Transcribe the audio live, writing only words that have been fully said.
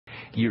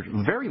you're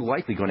very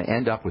likely going to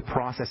end up with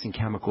processing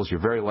chemicals. You're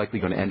very likely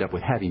going to end up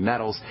with heavy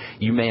metals.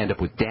 You may end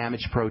up with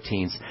damaged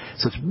proteins.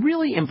 So it's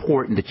really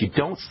important that you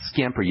don't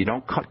skimp or you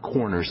don't cut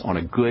corners on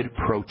a good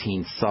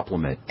protein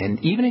supplement. And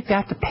even if you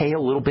have to pay a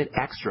little bit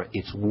extra,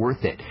 it's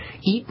worth it.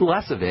 Eat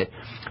less of it,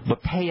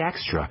 but pay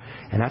extra.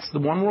 And that's the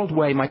One World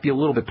Whey. Might be a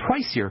little bit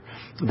pricier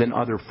than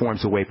other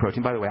forms of whey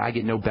protein. By the way, I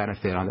get no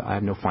benefit. I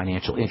have no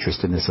financial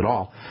interest in this at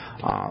all.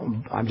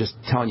 I'm just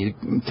telling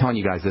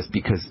you guys this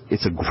because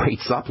it's a great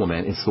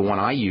supplement. It's the one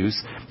I use.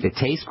 It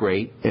tastes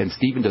great, and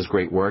Stephen does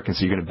great work, and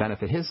so you're going to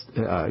benefit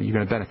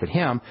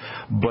him.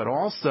 But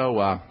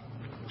also,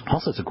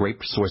 it's a great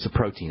source of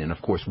protein. And,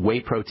 of course,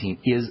 whey protein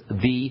is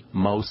the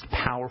most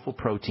powerful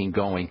protein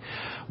going,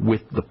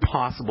 with the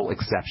possible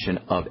exception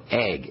of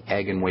egg.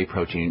 Egg and whey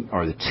protein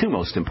are the two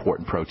most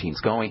important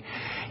proteins going.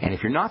 And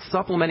if you're not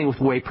supplementing with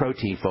whey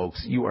protein,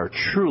 folks, you are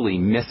truly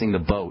missing the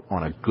boat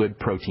on a good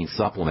protein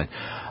supplement.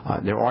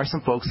 There are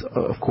some folks,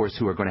 of course,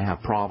 who are going to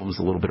have problems,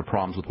 a little bit of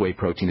problems with whey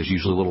protein. There's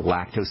usually a little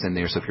lactose in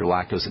there. So if you're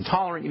lactose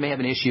intolerant, you may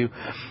have an issue.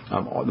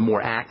 The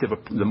more active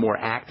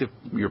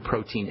your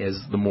protein is,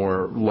 the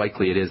more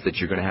likely it is that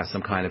you're going to have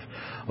some kind of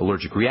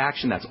allergic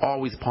reaction. That's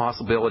always a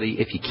possibility.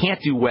 If you can't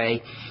do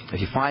whey,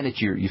 if you find that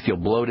you feel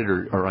bloated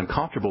or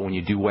uncomfortable when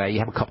you do whey, you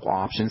have a couple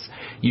options.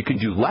 You can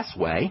do less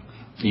whey.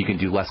 You can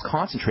do less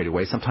concentrated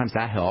whey. Sometimes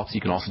that helps.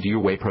 You can also do your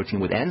whey protein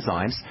with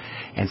enzymes,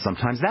 and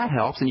sometimes that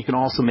helps. And you can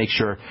also make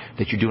sure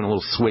that you're doing a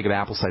little swig of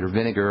apple cider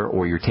vinegar,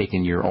 or you're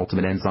taking your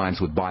ultimate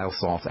enzymes with bile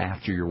salts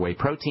after your whey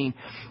protein,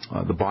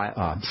 with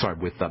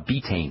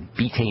betaine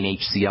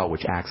HCl,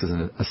 which acts as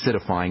an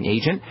acidifying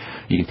agent.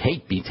 You can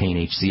take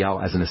betaine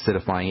HCl as an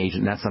acidifying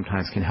agent, and that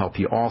sometimes can help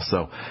you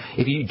also.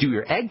 If you do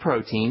your egg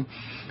protein,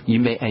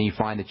 you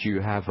find that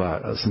you have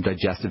some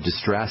digestive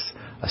distress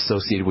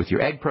associated with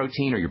your egg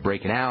protein, or you're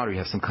breaking out, or you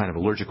have some kind of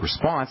allergic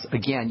response,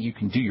 again, you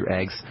can do your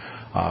eggs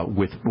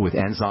with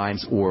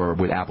enzymes or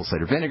with apple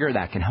cider vinegar.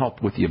 That can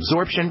help with the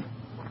absorption.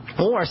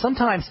 Or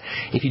sometimes,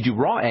 if you do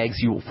raw eggs,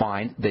 you will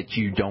find that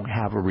you don't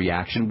have a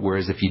reaction,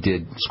 whereas if you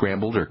did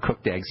scrambled or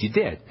cooked eggs, you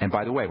did. And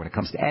by the way, when it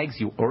comes to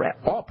eggs, or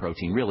all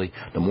protein really,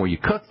 the more you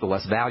cook, the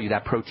less value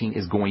that protein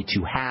is going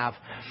to have.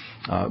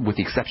 With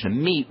the exception of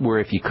meat, where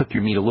if you cook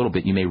your meat a little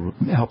bit, you may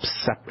help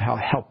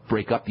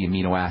break up the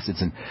amino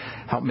acids and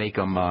help make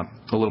them a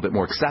little bit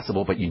more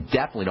accessible. But you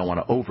definitely don't want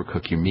to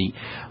overcook your meat.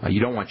 You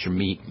don't want your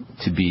meat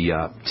to be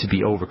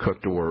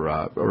overcooked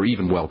or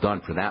even well done,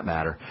 for that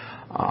matter.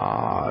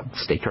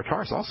 Steak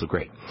tartare is also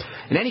great.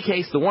 In any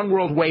case, the One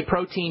World Whey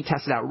protein,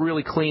 tested out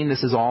really clean.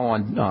 This is all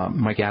on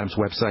Mike Adams'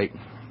 website,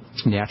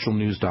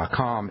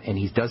 naturalnews.com, and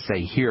he does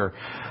say here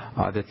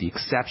that the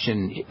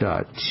exception, he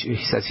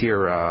says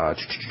here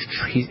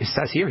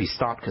he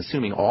stopped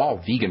consuming all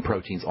vegan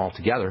proteins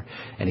altogether.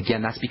 And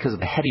again, that's because of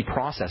the heavy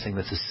processing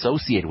that's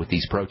associated with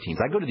these proteins.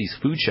 I go to these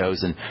food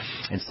shows and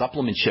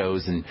supplement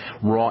shows and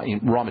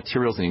raw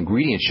materials and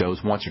ingredient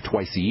shows once or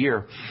twice a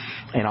year,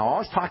 and I'll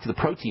always talk to the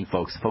protein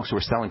folks who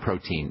are selling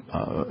protein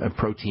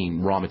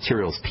raw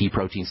materials, pea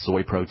protein,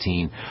 soy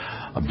protein,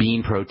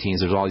 bean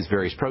proteins. There's all these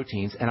various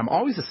proteins, and I'm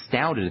always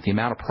astounded at the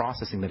amount of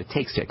processing that it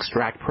takes to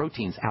extract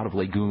proteins out of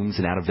legumes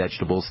and out of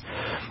vegetables.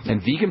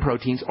 And vegan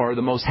proteins are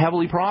the most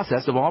heavily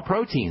processed of all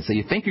proteins. So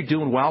you think you're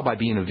doing well by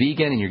being a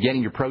vegan and you're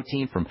getting your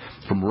protein from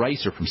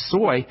rice or from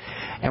soy,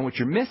 and what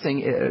you're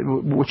missing,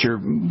 what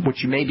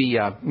you may be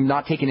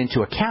not taking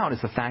into account,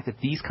 is the fact that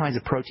these kinds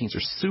of proteins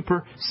are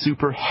super,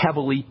 super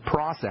heavily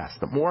processed.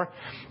 The more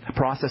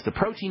processed the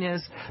protein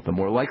is, the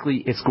more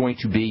likely it's going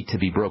to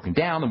be broken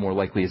down, the more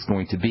likely it's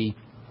going to be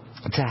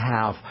to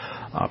have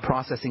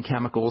processing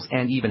chemicals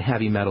and even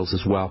heavy metals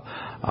as well.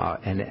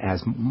 And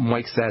as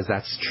Mike says,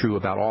 that's true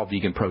about all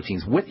vegan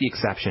proteins, with the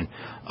exception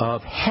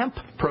of hemp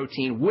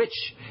protein, which,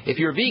 if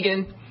you're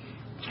vegan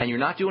and you're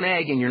not doing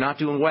egg and you're not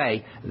doing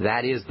whey,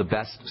 that is the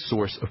best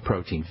source of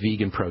protein,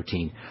 vegan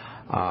protein.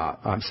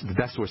 The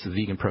best source of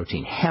vegan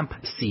protein, hemp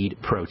seed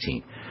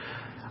protein.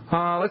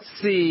 Let's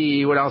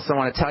see what else I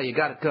want to tell you.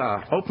 Got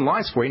open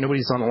lines for you.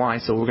 Nobody's on the line,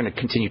 so we're going to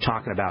continue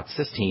talking about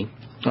cysteine.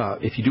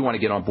 If you do want to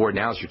get on board,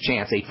 now's your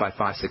chance.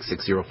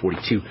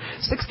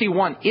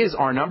 855-660-4261 is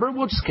our number.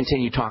 We'll just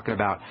continue talking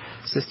about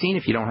cysteine.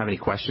 If you don't have any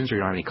questions or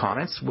you don't have any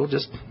comments,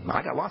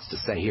 I got lots to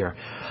say here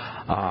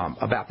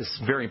about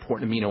this very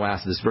important amino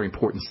acid, this very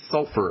important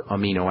sulfur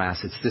amino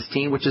acid,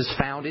 cysteine, which is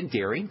found in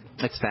dairy.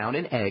 It's found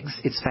in eggs.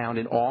 It's found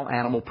in all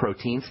animal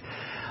proteins.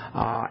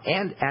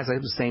 And as I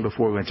was saying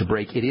before we went to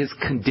break, it is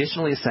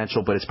conditionally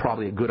essential, but it's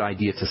probably a good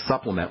idea to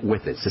supplement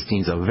with it. Cysteine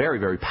is a very,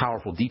 very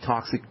powerful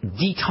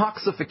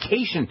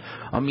detoxification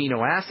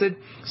amino acid,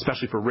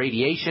 especially for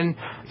radiation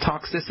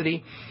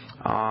toxicity.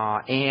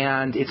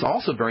 And it's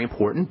also very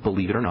important,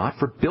 believe it or not,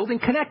 for building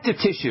connective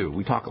tissue.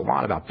 We talk a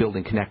lot about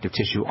building connective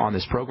tissue on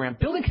this program.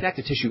 Building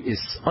connective tissue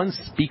is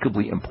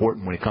unspeakably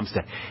important when it comes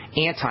to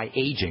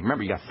anti-aging.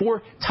 Remember, you got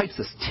 4 types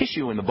of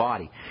tissue in the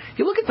body. If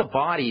you look at the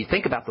body, you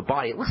think about the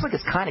body, it looks like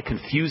it's kind of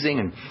confusing,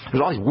 and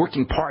there's all these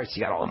working parts.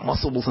 You got all the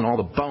muscles and all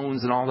the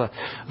bones and all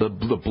the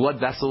blood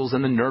vessels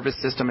and the nervous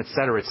system, et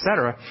cetera,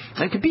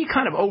 and it can be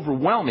kind of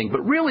overwhelming.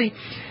 But really,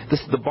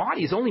 the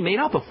body is only made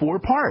up of 4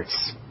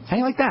 parts. How do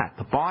you like that?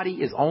 The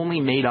body is only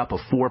made up of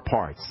 4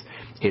 parts.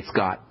 It's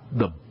got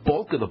the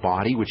bulk of the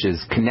body, which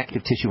is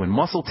connective tissue and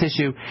muscle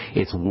tissue.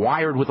 It's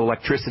wired with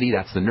electricity.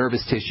 That's the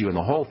nervous tissue. And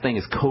the whole thing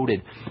is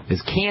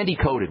candy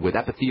coated with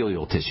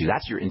epithelial tissue.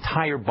 That's your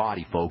entire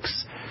body,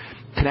 folks.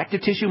 Connective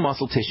tissue,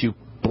 muscle tissue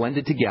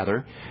blended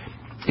together.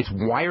 It's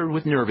wired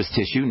with nervous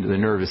tissue, the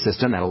nervous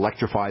system, that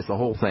electrifies the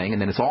whole thing.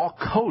 And then it's all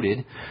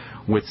coated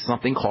with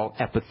something called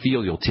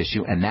epithelial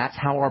tissue. And that's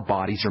how our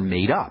bodies are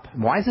made up.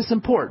 Why is this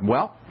important?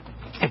 Well,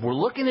 if we're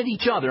looking at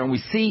each other and we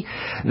see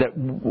that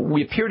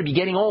we appear to be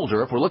getting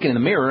older, if we're looking in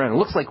the mirror and it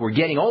looks like we're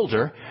getting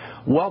older,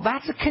 well,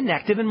 that's a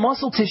connective and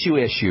muscle tissue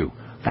issue.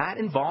 That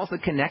involves the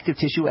connective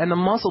tissue and the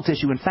muscle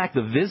tissue. In fact,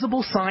 the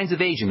visible signs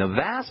of aging, the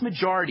vast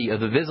majority of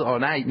the visible... Oh,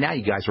 now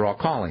you guys are all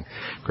calling.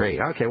 Great.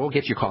 Okay, we'll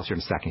get your calls here in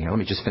a second. Let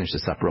me just finish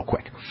this up real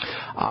quick.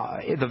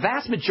 The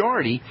vast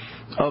majority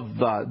of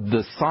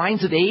the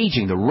signs of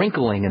aging, the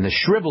wrinkling and the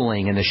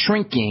shriveling and the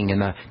shrinking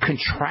and the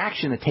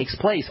contraction that takes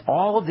place,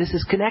 all of this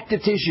is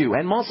connective tissue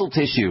and muscle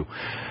tissue.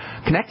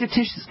 Connective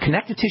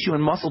tissue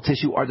and muscle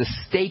tissue are the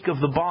steak of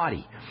the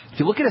body. If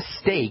you look at a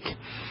steak,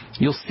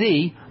 you'll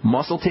see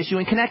muscle tissue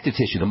and connective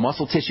tissue. The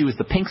muscle tissue is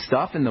the pink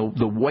stuff, and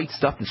the white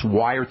stuff that's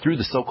wired through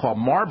the so-called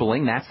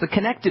marbling, that's the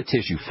connective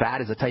tissue.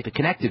 Fat is a type of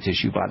connective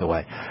tissue, by the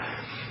way.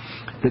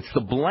 It's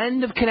the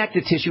blend of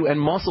connective tissue and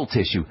muscle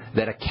tissue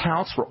that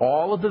accounts for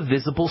all of the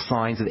visible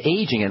signs of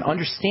aging. And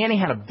understanding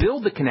how to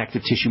build the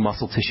connective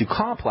tissue-muscle tissue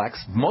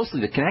complex, mostly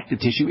the connective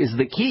tissue, is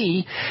the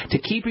key to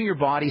keeping your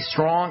body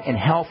strong and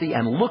healthy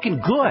and looking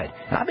good.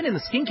 And I've been in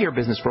the skincare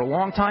business for a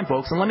long time,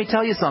 folks, and let me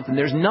tell you something.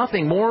 There's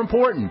nothing more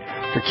important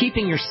for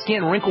keeping your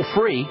skin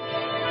wrinkle-free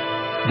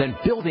than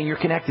building your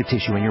connective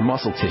tissue and your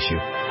muscle tissue.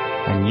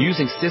 And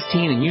using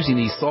cysteine and using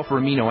these sulfur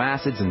amino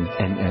acids and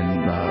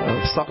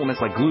supplements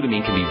like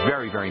glutamine can be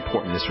very, very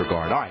important in this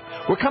regard. All right,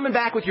 we're coming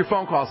back with your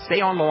phone calls. Stay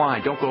on the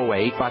line. Don't go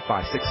away.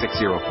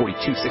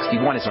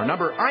 855-660-4261 is our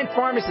number. I'm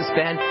Pharmacist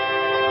Ben.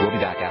 We'll be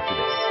back after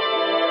this.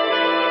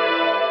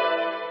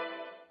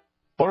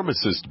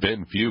 Pharmacist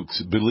Ben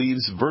Fuchs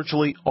believes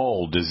virtually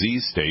all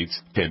disease states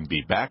can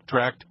be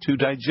backtracked to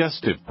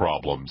digestive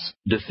problems.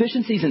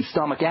 Deficiencies in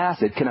stomach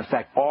acid can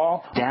affect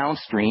all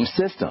downstream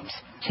systems.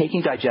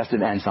 Taking digestive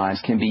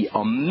enzymes can be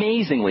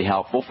amazingly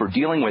helpful for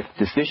dealing with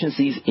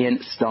deficiencies in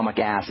stomach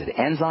acid.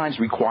 Enzymes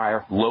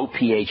require low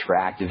pH for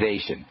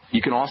activation.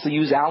 You can also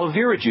use aloe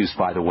vera juice,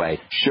 by the way.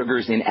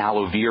 Sugars in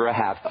aloe vera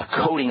have a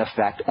coating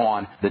effect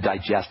on the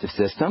digestive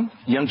system.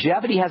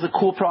 Longevity has a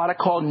cool product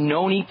called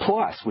Noni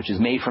Plus, which is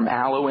made from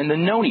aloe and the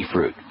noni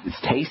fruit.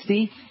 It's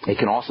tasty. It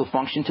can also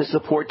function to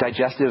support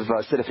digestive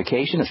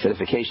acidification of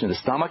the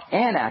stomach,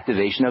 and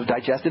activation of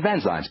digestive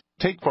enzymes.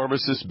 Take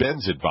Pharmacist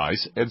Ben's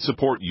advice and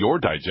support your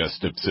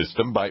digestive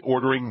system by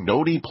ordering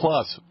Noni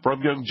Plus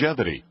from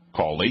Longevity.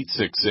 Call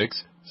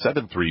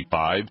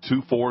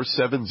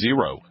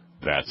 866-735-2470.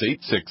 That's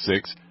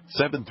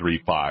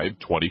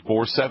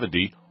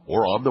 866-735-2470,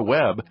 or on the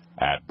web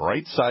at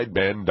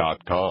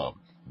brightsideben.com.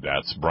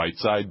 That's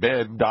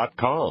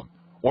brightsideben.com.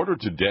 Order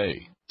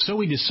today. So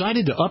we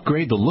decided to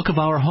upgrade the look of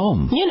our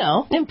home. You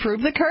know,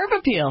 improve the curb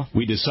appeal.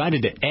 We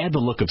decided to add the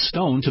look of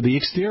stone to the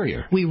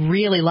exterior. We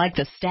really like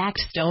the stacked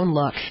stone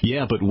look.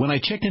 Yeah, but when I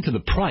checked into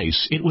the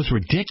price, it was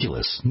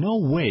ridiculous. No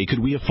way could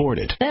we afford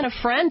it. Then a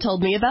friend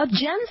told me about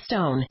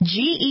Genstone.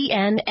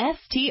 Genstone.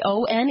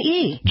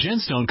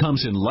 Genstone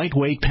comes in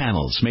lightweight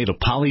panels made of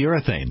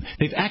polyurethane.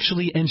 They've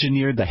actually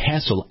engineered the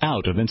hassle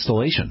out of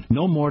installation.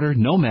 No mortar,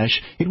 no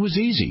mesh. It was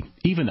easy.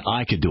 Even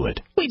I could do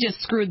it. We just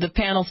screwed the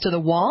panels to the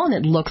wall and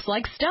it looks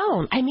like stone.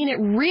 I mean, it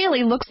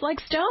really looks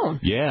like stone.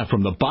 Yeah,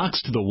 from the box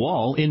to the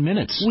wall in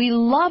minutes. We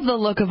love the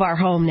look of our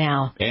home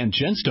now. And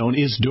Genstone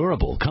is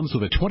durable, comes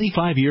with a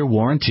 25-year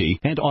warranty,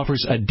 and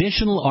offers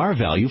additional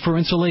R-value for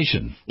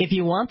insulation. If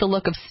you want the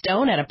look of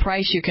stone at a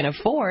price you can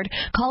afford,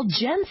 call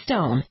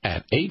Genstone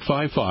at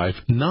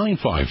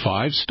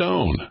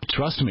 855-955-STONE.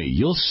 Trust me,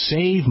 you'll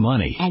save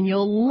money. And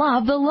you'll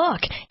love the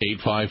look.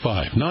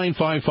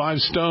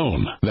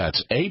 855-955-STONE.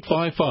 That's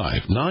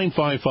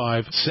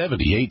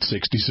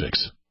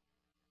 855-955-7866.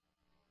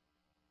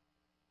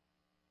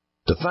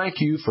 To thank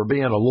you for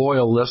being a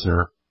loyal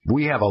listener,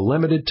 we have a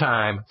limited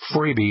time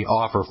freebie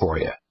offer for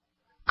you.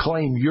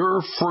 Claim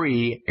your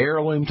free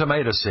heirloom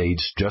tomato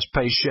seeds, just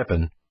pay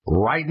shipping,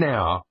 right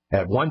now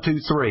at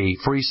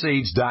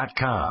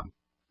 123freeseeds.com.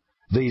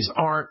 These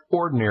aren't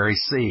ordinary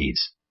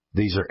seeds.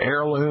 These are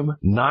heirloom,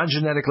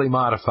 non-genetically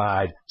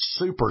modified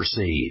super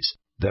seeds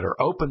that are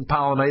open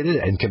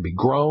pollinated and can be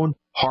grown,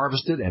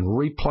 harvested, and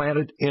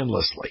replanted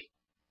endlessly.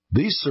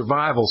 These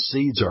survival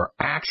seeds are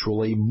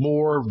actually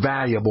more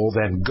valuable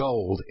than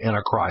gold in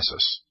a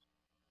crisis.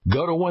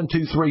 Go to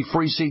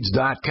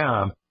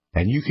 123freeseeds.com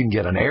and you can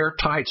get an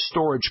airtight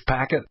storage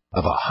packet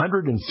of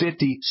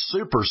 150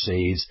 super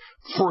seeds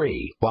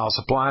free while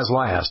supplies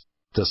last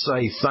to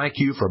say thank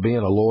you for being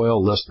a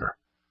loyal listener.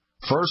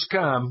 First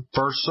come,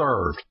 first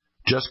served.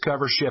 Just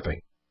cover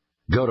shipping.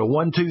 Go to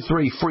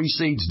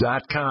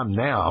 123freeseeds.com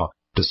now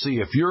to see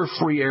if your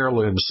free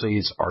heirloom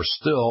seeds are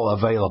still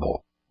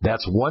available.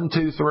 That's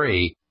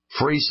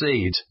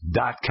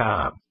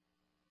 123freeseeds.com.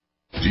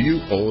 Do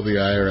you owe the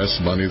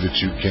IRS money that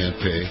you can't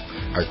pay?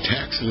 Are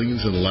tax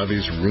liens and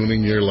levies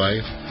ruining your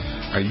life?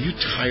 Are you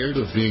tired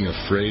of being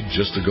afraid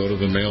just to go to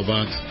the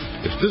mailbox?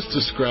 If this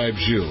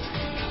describes you,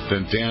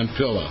 then Dan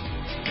Pilla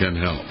can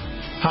help.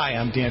 Hi,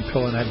 I'm Dan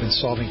Pilla, and I've been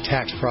solving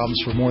tax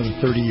problems for more than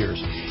 30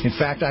 years. In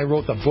fact, I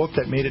wrote the book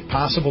that made it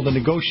possible to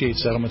negotiate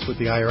settlements with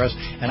the IRS,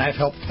 and I've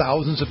helped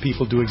thousands of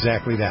people do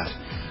exactly that.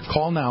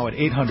 Call now at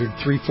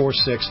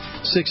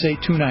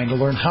 800-346-6829 to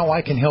learn how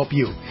I can help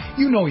you.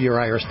 You know your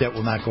IRS debt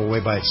will not go away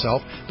by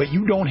itself, but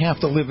you don't have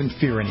to live in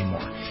fear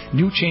anymore.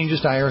 New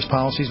changes to IRS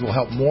policies will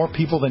help more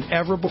people than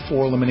ever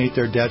before eliminate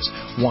their debts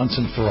once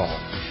and for all.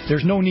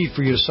 There's no need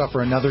for you to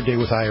suffer another day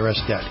with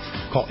IRS debt.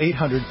 Call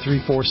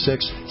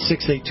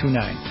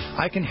 800-346-6829.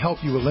 I can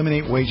help you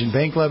eliminate wage and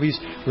bank levies,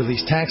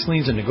 release tax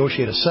liens, and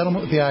negotiate a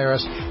settlement with the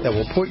IRS that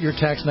will put your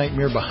tax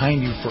nightmare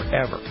behind you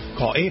forever.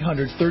 Call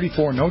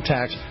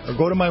 800-34-NO-TAX or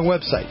go to my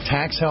website,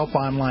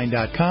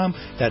 taxhelponline.com.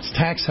 That's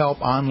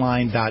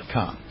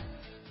taxhelponline.com.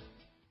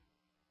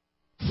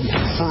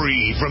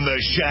 Free from the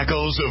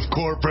shackles of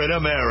corporate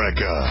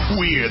America,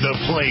 we're the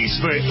place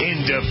for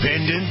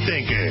independent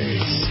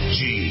thinkers.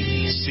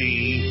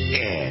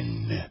 GCN.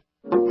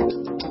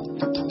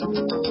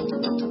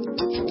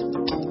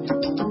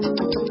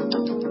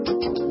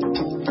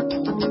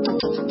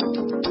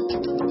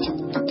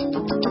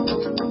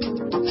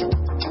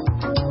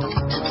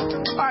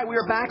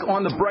 We're back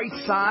on the bright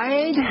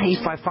side.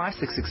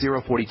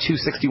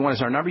 855-660-4261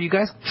 is our number. You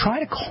guys try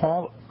to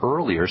call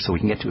earlier so we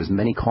can get to as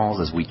many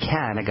calls as we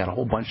can. I got a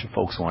whole bunch of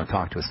folks who want to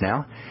talk to us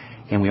now,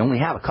 and we only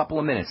have a couple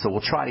of minutes, so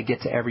we'll try to get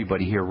to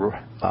everybody here.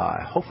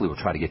 Hopefully, we'll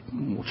try to get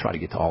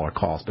to all our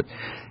calls. But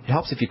it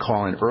helps if you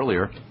call in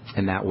earlier,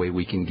 and that way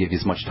we can give you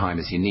as much time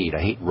as you need.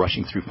 I hate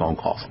rushing through phone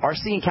calls.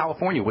 RC in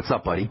California, what's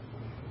up, buddy?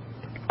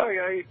 Oh,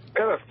 yeah, I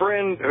have a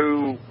friend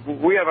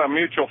we have a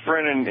mutual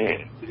friend,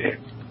 and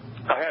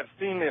I have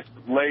seen this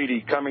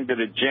lady coming to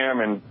the gym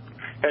and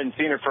hadn't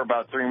seen her for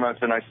about 3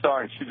 months, and I saw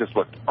her, and she just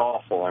looked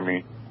awful. I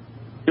mean,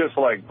 just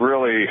like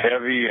really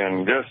heavy,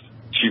 and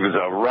she was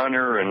a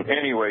runner. And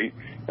anyway,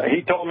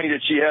 he told me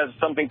that she has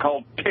something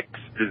called Pick's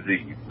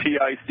disease,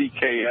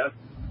 P-I-C-K-S.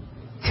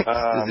 Pick's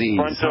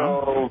disease.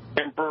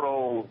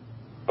 Frontotemporal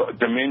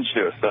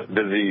dementia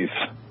disease.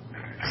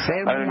 Say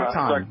it one more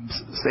time.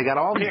 They got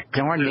all these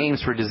darn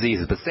names for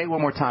diseases, but say it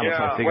one more time. We'll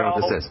try to figure out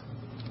what this is.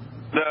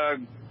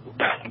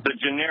 The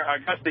generic, I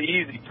got the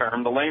easy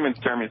term. The layman's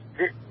term is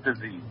Pick's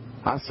disease.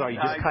 I'm sorry,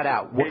 you just cut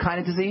out. What kind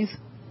of disease?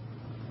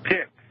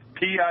 Pick's,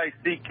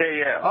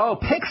 P-I-C-K-S. Oh,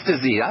 Pick's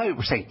disease. I thought you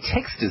were saying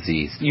Tick's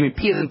disease. You mean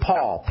P as in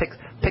Paul. Pick's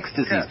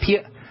disease.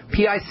 Yes.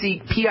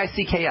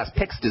 P-I-C-K-S,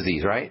 Pick's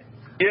disease, right?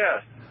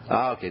 Yes.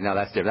 Oh, okay, no,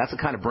 that's different. That's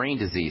a kind of brain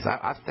disease.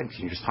 I think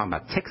you're just talking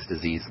about Tick's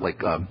disease,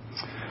 like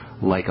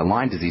a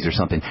Lyme disease or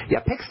something.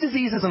 Yeah, Pick's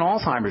disease is a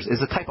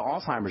type of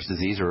Alzheimer's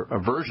disease or a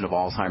version of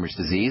Alzheimer's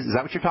disease. Is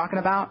that what you're talking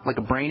about? Like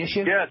a brain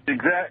issue? Yes,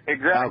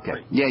 exactly.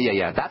 Okay.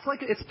 Yeah. That's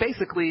it's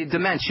basically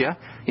dementia.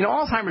 You know,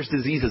 Alzheimer's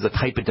disease is a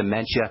type of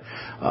dementia.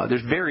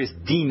 There's various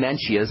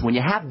dementias. When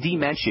you have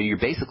dementia, your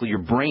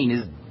brain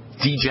is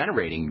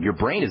degenerating. Your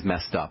brain is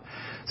messed up.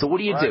 So what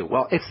do you do?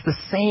 Well, it's the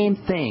same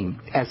thing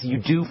as you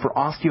do for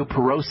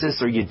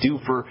osteoporosis, or you do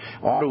for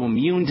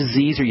autoimmune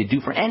disease, or you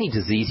do for any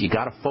disease. You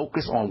got to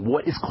focus on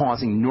what is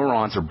causing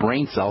neurons or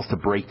brain cells to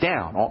break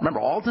down. Remember,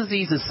 all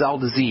disease is cell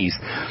disease.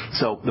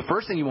 So the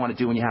first thing you want to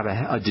do when you have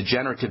a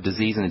degenerative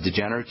disease, and a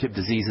degenerative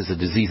disease is a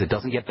disease that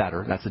doesn't get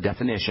better. That's the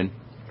definition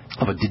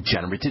of a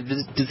degenerative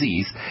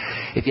disease.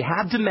 If you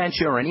have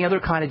dementia or any other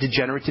kind of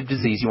degenerative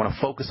disease, you want to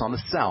focus on the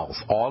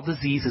cells. All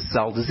disease is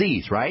cell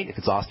disease, right? If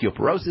it's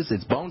osteoporosis,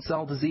 it's bone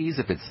cell disease.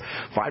 If it's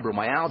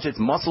fibromyalgia, it's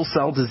muscle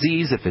cell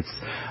disease. If it's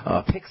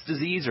Pick's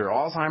disease or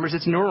Alzheimer's,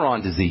 it's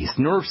neuron disease,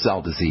 nerve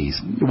cell disease.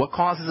 What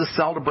causes a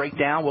cell to break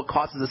down? What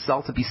causes a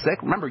cell to be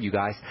sick? Remember, you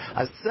guys,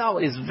 a cell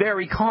is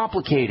very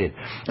complicated.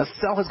 A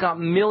cell has got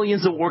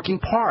millions of working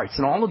parts,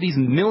 and all of these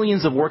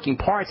millions of working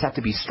parts have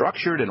to be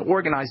structured and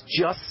organized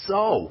just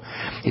so.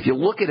 If you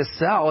look at a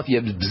cell, if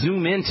you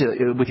zoom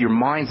into with your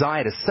mind's eye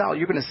at a cell,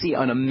 you're going to see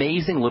an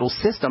amazing little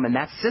system, and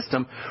that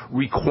system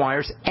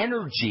requires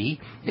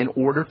energy in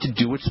order to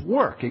do its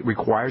work. It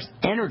requires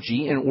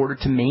energy in order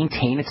to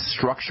maintain its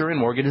structure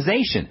and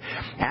organization.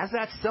 As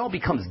that cell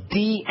becomes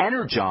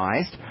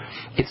de-energized,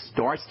 it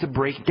starts to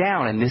break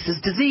down, and this is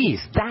disease.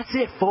 That's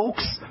it,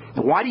 folks.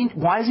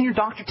 Why isn't your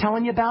doctor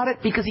telling you about it?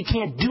 Because he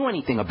can't do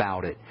anything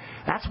about it.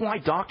 That's why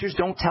doctors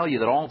don't tell you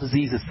that all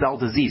disease is cell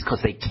disease,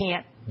 because they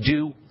can't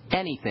do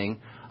anything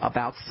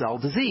about cell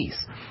disease.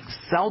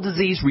 Cell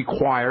disease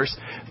requires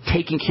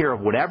taking care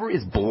of whatever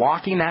is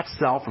blocking that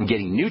cell from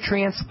getting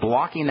nutrients,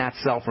 blocking that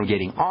cell from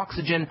getting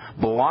oxygen,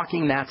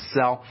 blocking that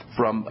cell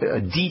from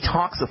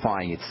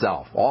detoxifying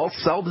itself. All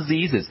cell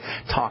disease is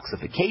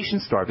toxification,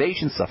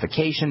 starvation,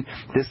 suffocation.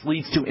 This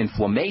leads to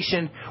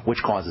inflammation,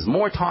 which causes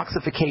more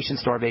toxification,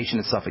 starvation,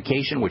 and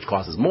suffocation, which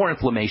causes more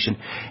inflammation,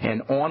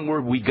 and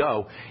onward we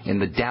go in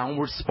the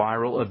downward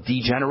spiral of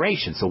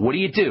degeneration. So what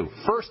do?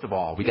 First of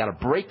all, we got to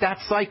break that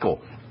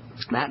cycle.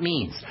 That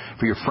means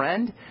for your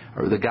friend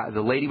or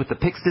the lady with the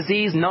Pick's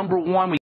disease, number one, we